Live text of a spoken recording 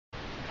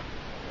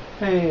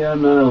Hey,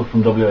 I'm Niall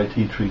from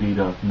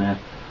wit3d.net.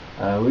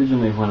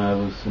 Originally when I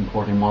was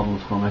importing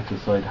models from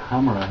XSI to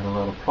Hammer I had a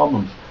lot of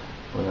problems,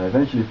 but I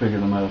eventually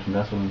figured them out, and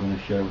that's what I'm going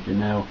to share with you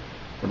now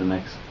for the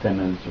next 10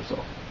 minutes or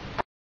so.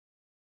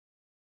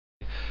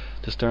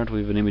 To start,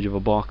 we have an image of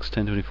a box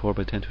 1024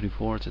 by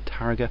 1024, it's a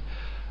targa,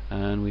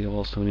 and we have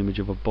also an image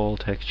of a ball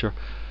texture.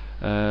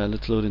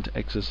 Let's load into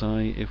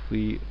XSI. If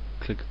we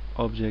click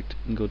object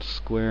and go to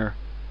square,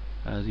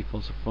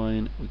 defaults are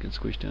fine. We can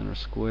squish down our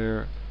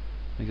square,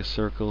 make a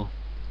circle,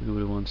 move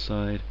it to one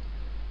side.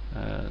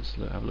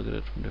 So have a look at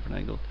it from a different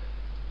angle,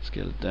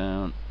 scale it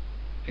down.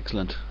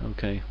 Excellent.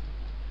 Okay,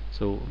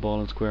 so ball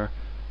and square.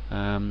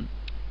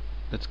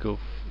 Let's go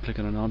click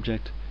on an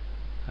object.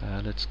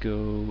 Let's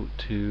go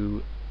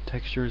to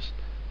textures,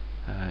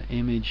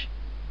 image,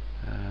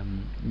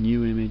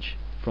 new image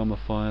from a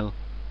file,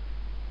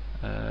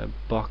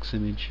 box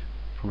image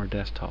from our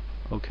desktop.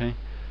 Okay,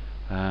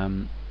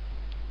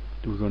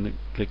 we're going to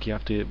click, you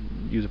have to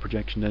use a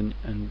projection then,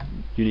 and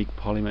unique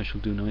polymesh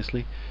will do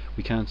nicely.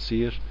 We can't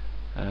see it.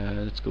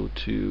 Let's go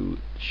to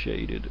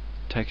shaded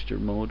texture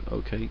mode.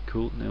 Okay,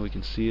 cool, now we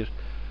can see it.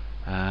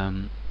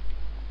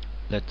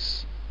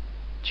 Let's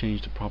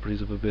change the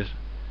properties of a bit.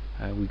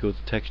 We go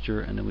to texture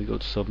and then we go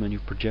to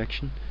submenu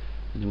projection,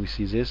 and then we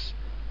see this.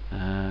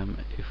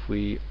 If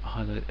we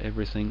highlight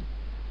everything,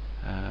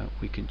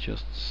 we can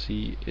just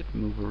see it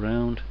move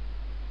around.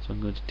 So I'm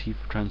going to T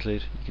for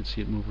translate. You can see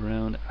it move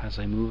around as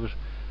I move it.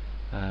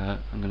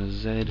 I'm going to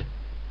Z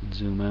and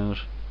zoom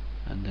out,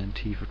 and then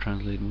T for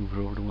translate, move it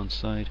over to one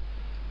side.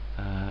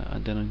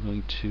 And then I'm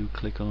going to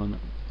click on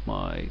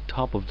my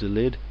top of the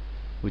lid,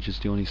 which is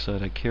the only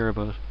side I care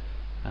about,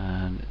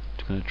 and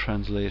I'm going to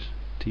translate,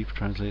 T for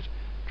translate,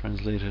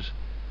 translate it.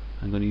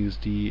 I'm going to use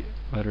the,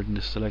 rather than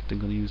the select, I'm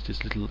going to use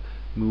this little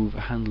move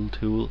handle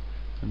tool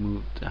and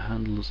move the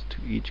handles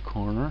to each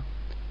corner,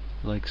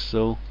 like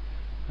so.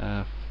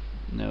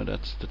 Now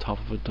that's the top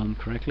of it done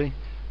correctly.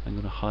 I'm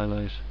going to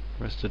highlight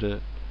the rest of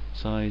the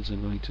sides.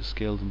 I'm going to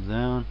scale them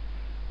down,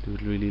 do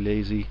it really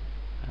lazy,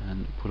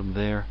 and put them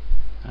there,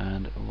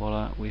 and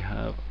voila, we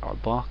have our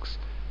box.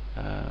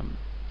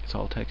 It's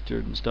all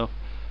textured and stuff.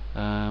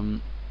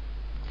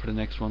 For the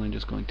next one, I'm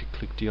just going to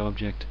click the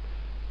object,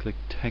 click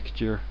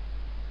texture,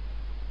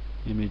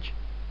 image,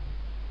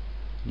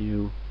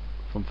 new,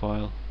 from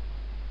file,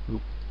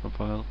 from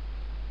file,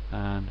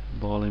 and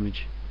ball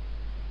image,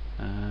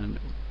 and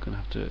we're going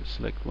to have to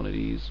select one of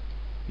these,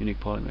 unique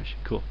polymesh.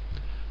 Cool.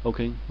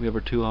 Okay, we have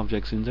our two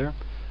objects in there.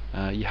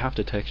 You have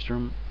to texture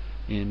them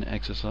in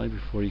XSI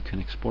before you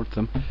can export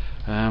them.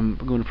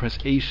 We're going to press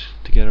 8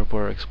 to get up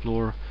our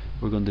Explorer.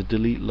 We're going to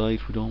delete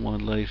light. We don't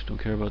want light, don't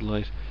care about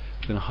light.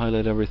 We're going to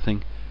highlight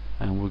everything,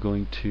 and we're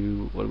going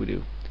to, what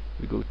do?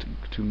 We go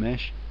to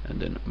mesh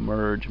and then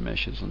merge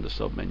meshes on the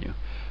sub menu.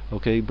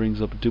 Okay,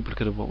 brings up a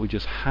duplicate of what we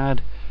just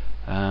had,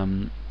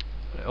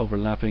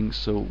 overlapping.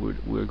 So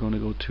we're going to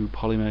go to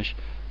polymesh,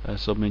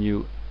 sub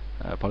menu,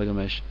 polygon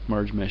mesh,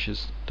 merge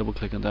meshes, double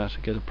click on that,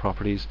 get the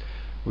properties.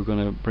 We're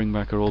going to bring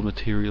back our old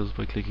materials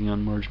by clicking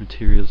on merge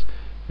materials,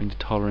 bring the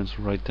tolerance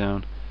right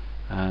down,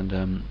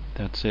 and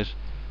that's it.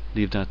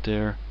 Leave that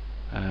there.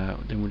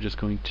 Then we're just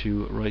going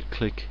to right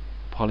click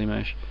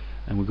polymesh,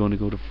 and we're going to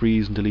go to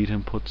freeze and delete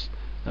inputs.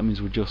 That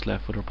means we're just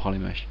left with our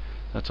polymesh.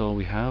 That's all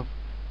we have.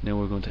 Now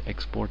we're going to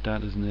export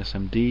that as an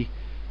SMD.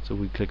 So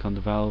we click on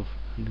the valve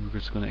and we're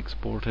just going to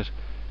export it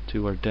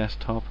to our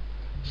desktop.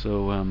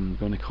 So I'm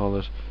going to call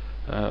it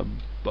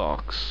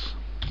boxy,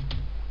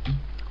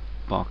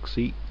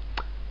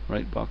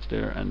 right, box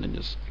there, and then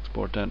just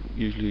export that.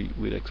 Usually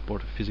we'd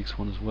export a physics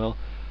one as well.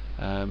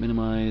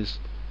 Minimize.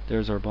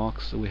 There's our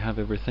box, so we have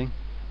everything.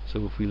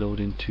 So if we load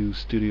into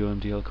Studio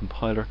MDL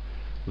compiler,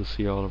 we'll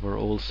see all of our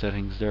old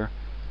settings there.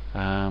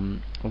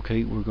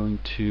 Okay, we're going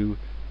to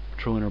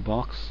throw in our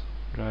box,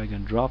 drag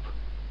and drop.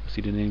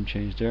 See the name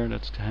change there,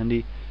 that's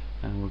handy.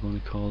 And we're going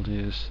to call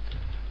this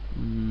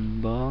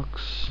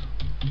box,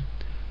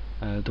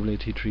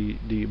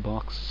 WT3D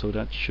box. So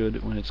that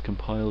should, when it's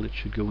compiled, it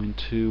should go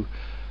into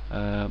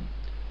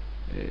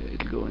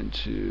it'll go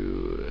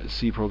into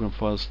C program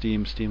files,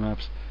 Steam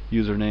apps,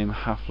 username,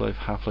 Half-Life,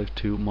 Half-Life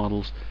 2,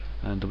 models,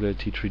 and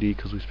WT3D,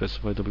 because we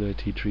specified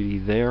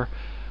WT3D there.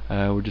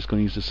 We're just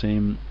going to use the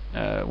same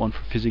one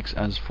for physics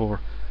as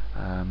for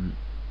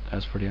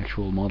the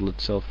actual model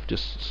itself,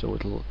 just so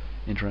it'll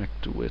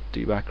interact with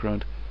the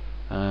background.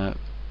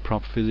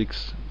 Prop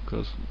physics,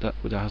 because that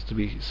has to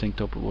be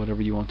synced up with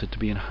whatever you want it to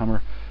be in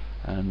Hammer,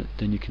 and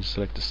then you can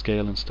select the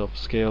scale and stuff.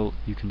 Scale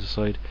you can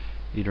decide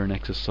either in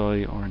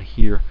XSI or in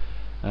here.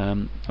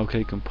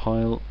 Okay,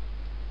 compile.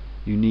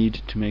 You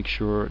need to make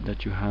sure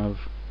that you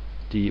have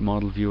the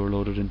model viewer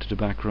loaded into the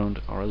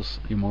background, or else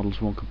your models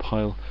won't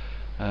compile.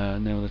 Now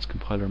let's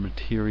compile our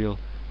material.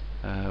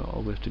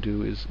 All we have to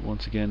do is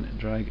once again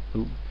drag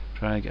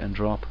and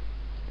drop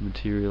the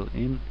material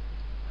in.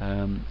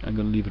 I'm going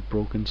to leave it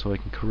broken so I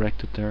can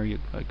correct it there.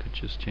 I could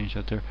just change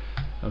that there.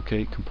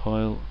 Okay,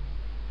 compile.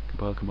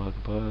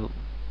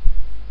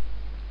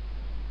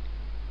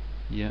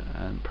 Yeah,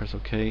 and press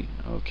OK.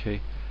 Okay,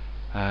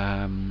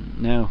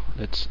 Now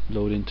let's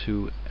load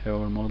into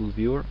our model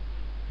viewer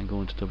and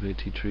go into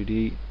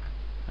WT3D.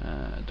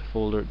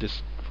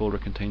 This folder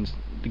contains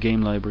the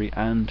game library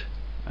and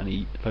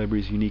any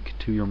libraries unique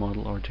to your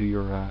model or to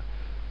your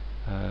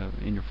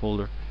in your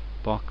folder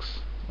box.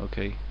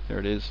 Okay, there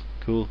it is.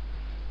 Cool.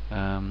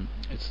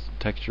 Its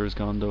texture is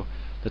gone though.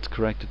 Let's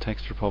correct the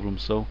texture problem.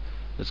 So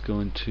let's go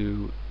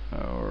into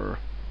our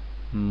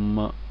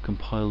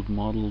compiled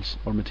models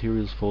or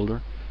materials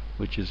folder,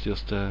 which is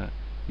just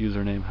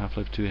username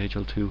Half-Life 2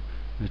 HL2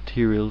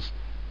 materials.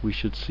 We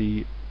should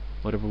see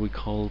whatever we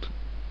called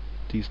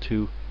these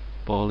two: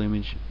 ball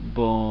image,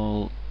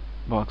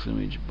 box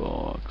image.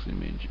 Where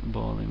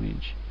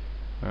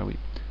are we?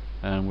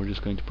 And we're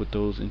just going to put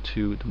those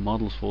into the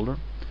models folder.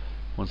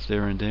 Once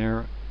they're in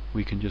there,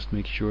 we can just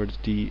make sure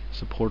that the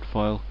support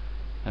file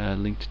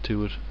linked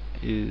to it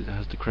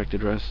has the correct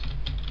address,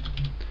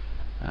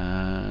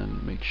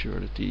 and make sure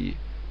that the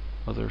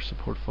other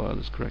support file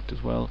is correct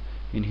as well.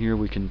 In here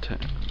we can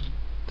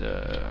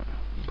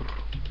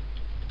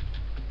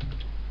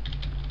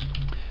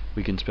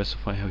we can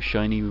specify how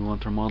shiny we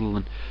want our model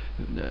and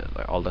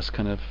all this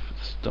kind of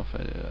stuff.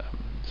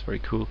 It's very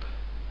cool.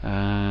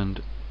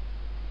 And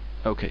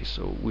okay,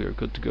 so we are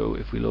good to go.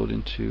 If we load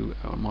into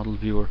our model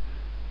viewer,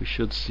 we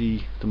should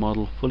see the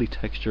model fully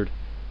textured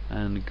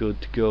and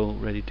good to go,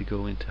 ready to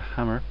go into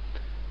Hammer.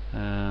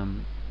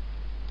 Load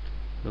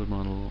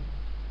model,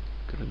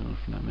 could have done it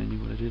from that menu,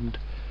 but I didn't.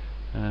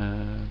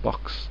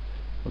 Box.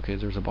 Okay,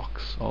 there's a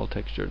box, all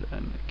textured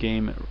and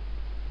game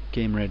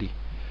ready.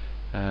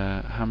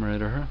 Hammer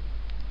editor.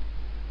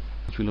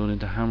 If we load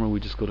into Hammer, we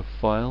just go to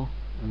File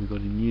and we go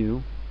to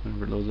New.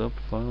 Whenever it loads up,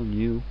 File,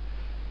 New.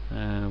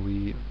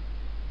 We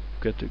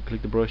get to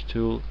click the brush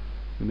tool.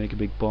 We make a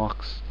big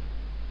box.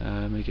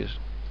 Make it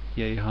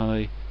yay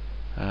high.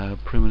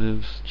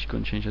 Primitives. Just go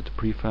and change that to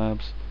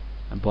prefabs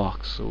and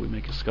box. So we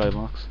make a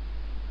skybox.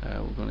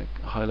 We're going to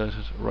highlight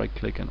it, right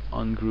click and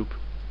ungroup,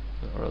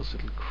 or else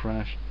it'll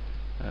crash.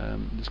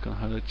 Just going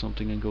to highlight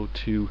something and go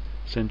to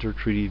Center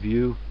 3D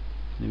View.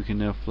 And we can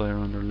now fly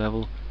around our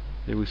level.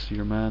 There we see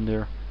your man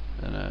there,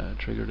 and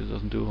triggered. It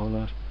doesn't do a whole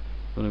lot.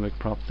 Going to make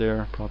prop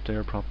there, prop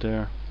there, prop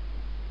there.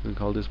 We'll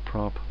call this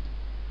prop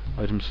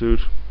item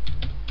suit.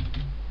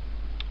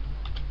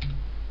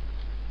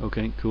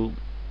 Okay, cool.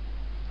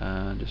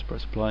 And just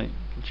press apply.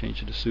 We'll change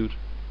to the suit.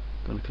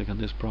 Going to click on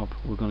this prop.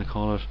 We're going to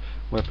call it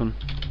weapon.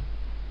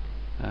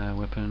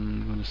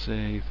 Weapon. I'm going to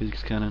say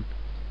physics cannon.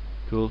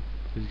 Cool.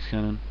 Physics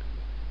cannon.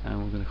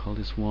 And we're going to call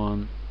this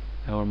one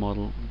our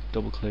model.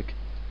 Double click.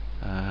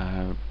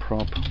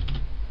 Prop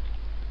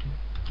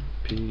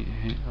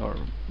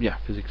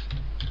physics.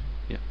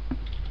 Yeah,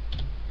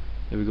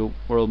 there we go.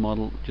 World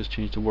model. Just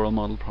change the world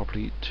model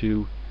property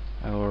to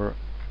our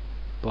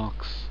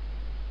box.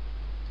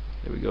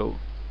 There we go.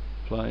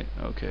 Apply.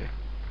 Okay,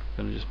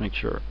 gonna just make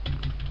sure.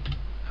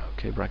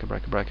 Okay,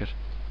 bracket.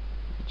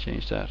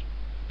 Change that.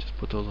 Just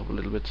put those up a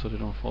little bit so they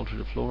don't fall to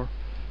the floor.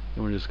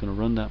 Then we're just gonna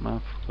run that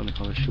map. Gonna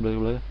call it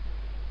shibboleth.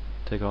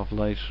 Take off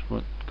light.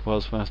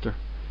 Compose faster.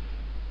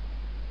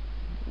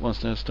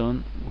 Once that's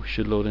done, we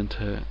should load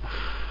into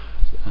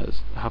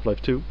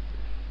Half-Life 2.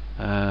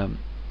 Now,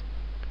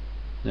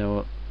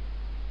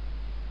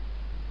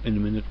 in a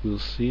minute we'll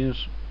see it.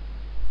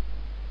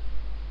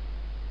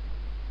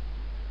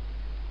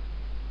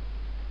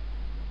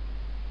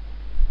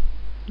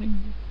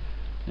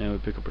 Now we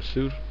pick up our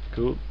suit,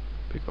 cool.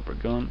 Pick up our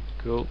gun,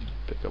 cool.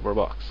 Pick up our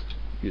box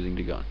using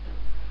the gun,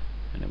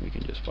 and then we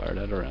can just fire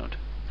that around.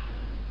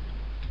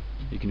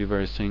 You can do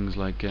various things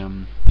like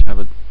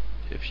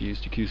if you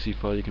use the QC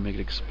file, you can make it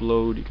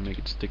explode, you can make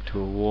it stick to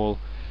a wall,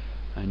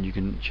 and you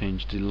can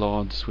change the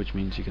LODs, which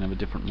means you can have a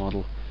different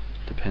model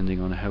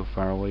depending on how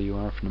far away you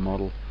are from the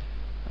model.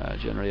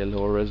 Generally a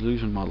lower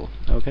resolution model.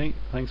 Okay,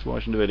 thanks for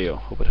watching the video,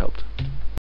 hope it helped.